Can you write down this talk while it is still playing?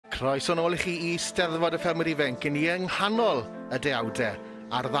Croeso nôl i chi I Steddfod y Ffermwyr Ifanc yn I yng nghanol y Deuawdau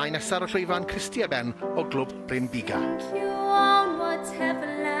a'r ddau nesaf o'r llwyfan Christi Ben o glwb Bryn Biga. You own whatever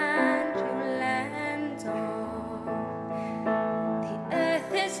land you land on. The earth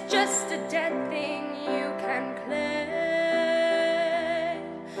is just a dead thing you can claim.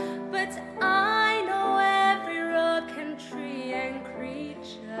 But I know every rock and tree and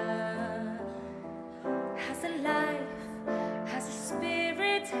creature has a life, has a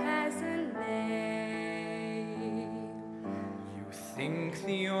spirit, has a name. You think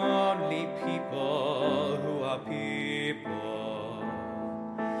the only people who are people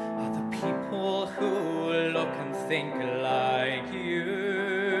are the people who look and think like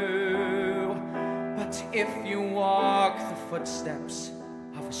you. But if you walk the footsteps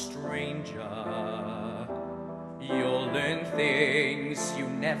of a stranger, you'll learn things you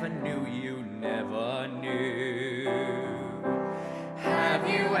never knew you never knew. Have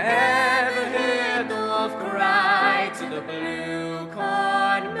you ever heard the wolf cry to the blue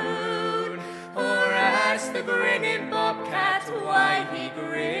corn moon, or asked the grinning bobcat why he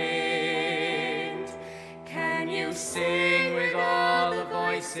grinned? Can you sing with all the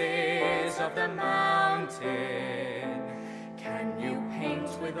voices of the mountain? Can you paint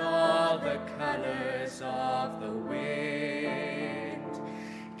with all the colors of the wind?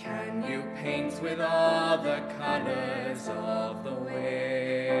 Can you paint with all the colors of the wind?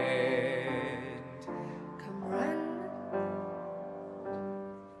 Come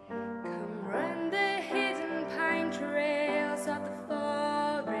run the hidden pine trails of the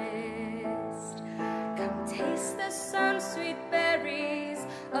forest. Come taste the sun-sweet berries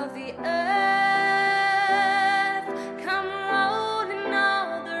of the earth. Come roll in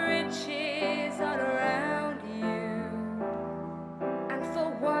all the riches all around you. And for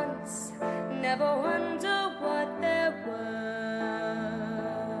once, never wonder what they're worth.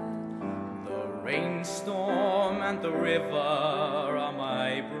 The rainstorm and the river are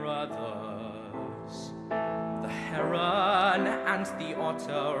my brothers. The heron and the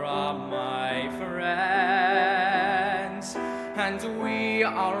otter are my friends. And we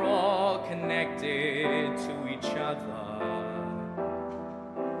are all connected to each other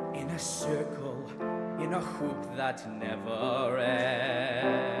in a circle, in a hoop that never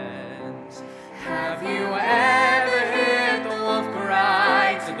ends. Have you ever heard the wolf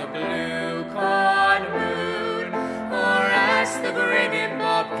cry to the blue corn moon, or asked the grinning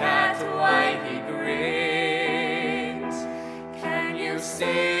bobcat why he grins? Can you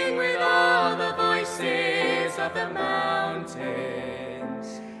sing with all the voices of the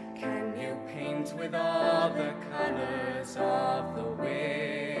mountains? Can you paint with all the colors of the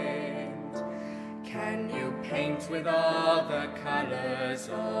wind? Can you paint with all the colors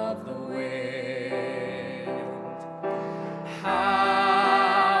of the wind?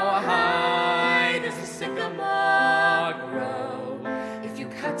 How high does the sycamore grow? If you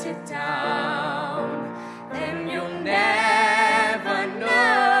cut it down, then you'll never know.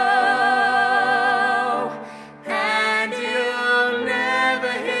 And you'll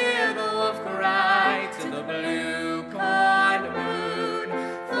never hear the wolf cry to the blue corn moon,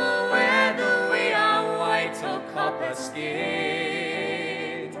 for whether we are white or copper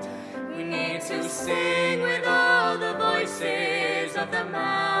skinned, we need to sing with all the voices of the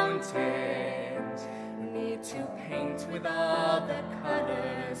mountains. We need to paint with all the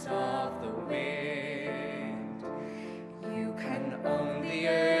colors of the wind. You can own the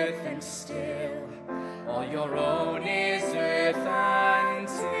earth and still all your own is earth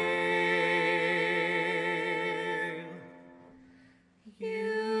until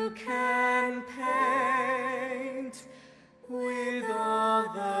you can paint with all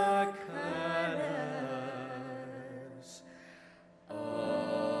the colors of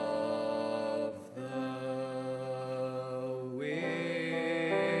the wind.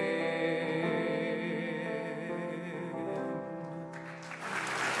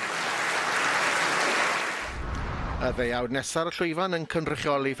 Y ddeuawd nesaf o'r llwyfan yn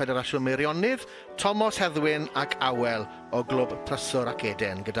cynrychioli Ffederasiwn Meirionydd, Thomas Heddwyn ac Awel o glwb Pryswr ac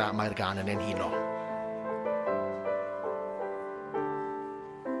Eden gyda Mae'r Gan yn enhuno.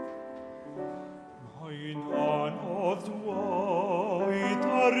 Mae'n anodd dweud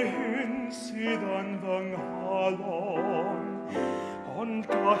ar hyn sydd yn fy nghalon, ond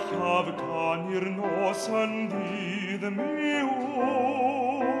gallaf gan i'r nos yn ddydd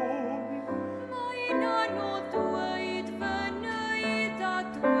miwn. Mae'n anodd dweud fy nweud a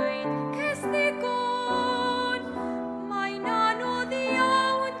dweud ces ddigon. Mae'n anodd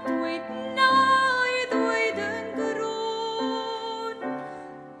iawn dweud na i ddweud yn grwn.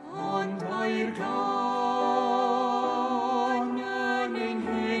 Ond mae'r gan yn ein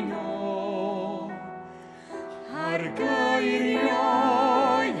huno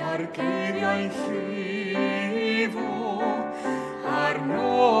geiriau llifo, a'r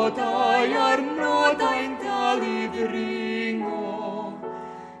nodau'n dal i ddringo,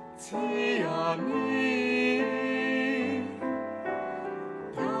 ti a mi.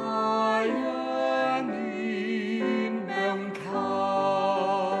 Dau ynyn mewn can.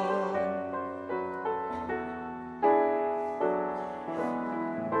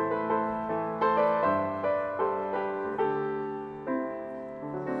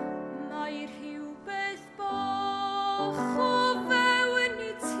 Mae rhywbeth bach o fewn i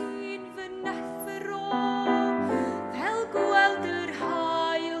ti'n fy neffro, fel gweld yr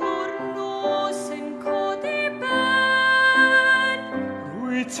haul o'r nos yn codi ben.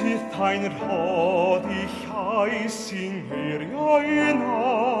 Rwyt tithau'n rhod i llais sy'n hiriau'n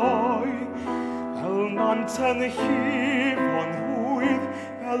ai, fel nant yn llifo'n hwydd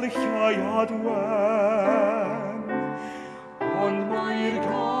fel lleiad wen. Ond mae'r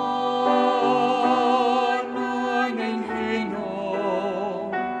gan yn ein heno,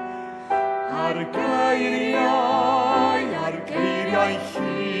 a'r geiriau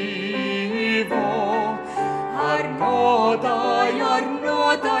llifo, a'r nodau'n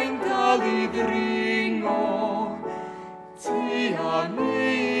dal i ddringo, ti a mi.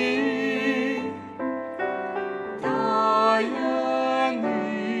 Dau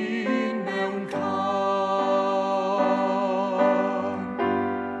ynyn mewn can.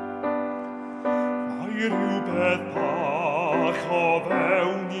 Mae rhywbeth bach o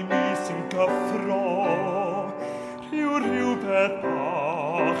fewn i mi sy'n gyffro, rhywbeth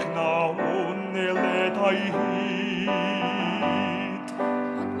bach na hwn eledau hyd.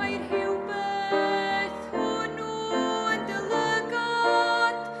 Ond mae rhywbeth hwnnw yn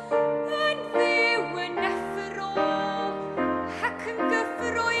dylygad, yn fyw yn neffro, ac yn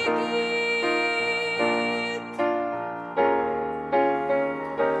gyffro i gyd.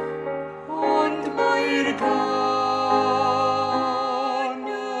 Ond mae'r gan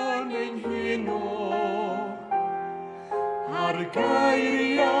yn ein heno, a'r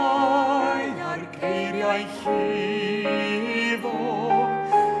geiriau llifo,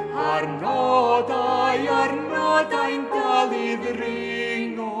 a'r nodau'n dal i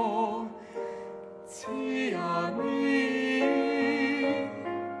ddringo, ti a mi.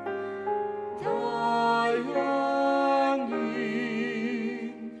 Dau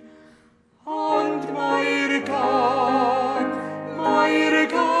ynyn, ond mae'r gan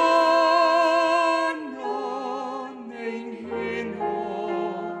yn ein heno,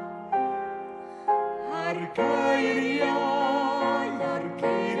 a'r geiriau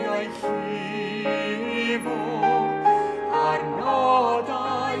llifo, a'r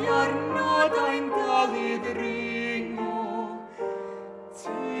nodau'n dal i ddringo,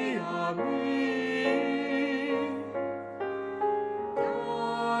 ti a mi.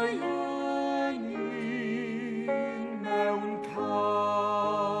 Dau ynyn mewn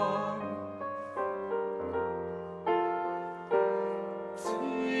can.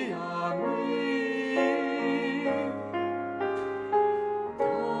 Ti a mi.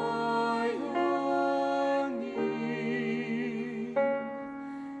 Dau ynyn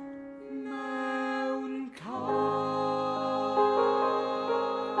mewn can.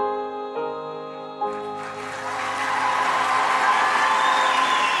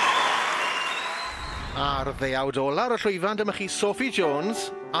 A'r ddeuawd ola'r llwyfan dyma chi Sophie Jones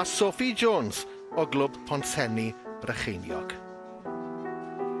a Sophie Jones o glwb Pontsenni Brycheiniog.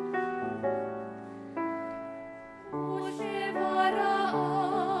 O llefar a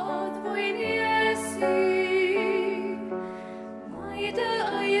addfwyn Iesu, mae dy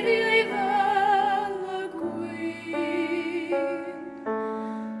eiriau fel y gwyn.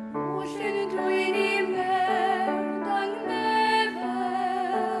 O llyn dwy'n i mewn angnefedd,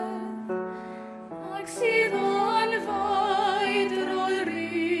 ac sydd o'n faid yr o'r un.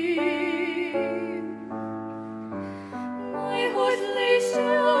 Mae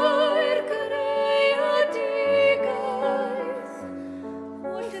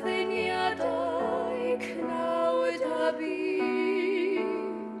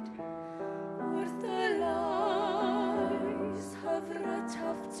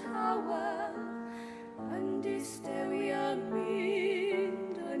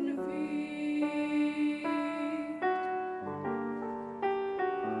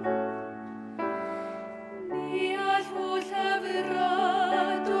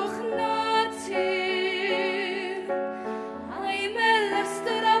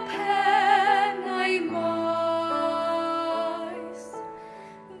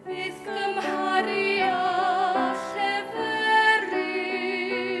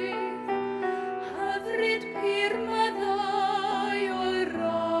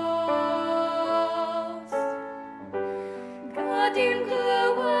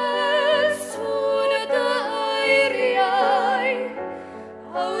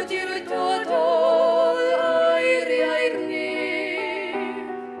O diwrnod